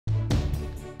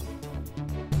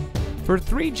For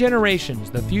 3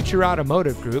 generations, the Future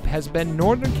Automotive Group has been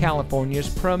Northern California's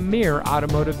premier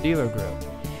automotive dealer group.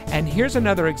 And here's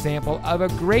another example of a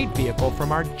great vehicle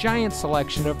from our giant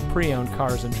selection of pre-owned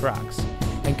cars and trucks.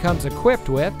 And comes equipped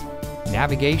with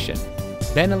navigation,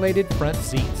 ventilated front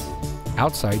seats,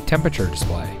 outside temperature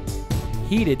display,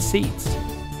 heated seats,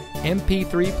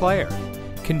 MP3 player,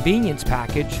 convenience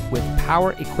package with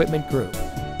power equipment group,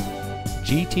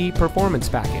 GT performance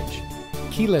package,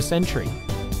 keyless entry,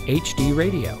 HD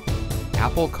radio,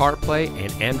 Apple CarPlay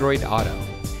and Android Auto,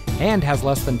 and has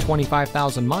less than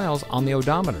 25,000 miles on the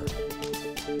odometer.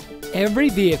 Every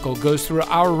vehicle goes through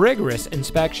our rigorous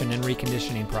inspection and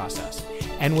reconditioning process.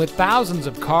 And with thousands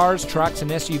of cars, trucks,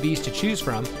 and SUVs to choose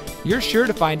from, you're sure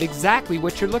to find exactly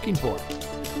what you're looking for.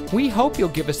 We hope you'll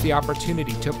give us the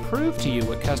opportunity to prove to you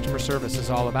what customer service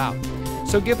is all about.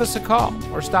 So give us a call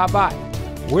or stop by.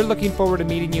 We're looking forward to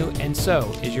meeting you, and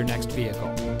so is your next vehicle.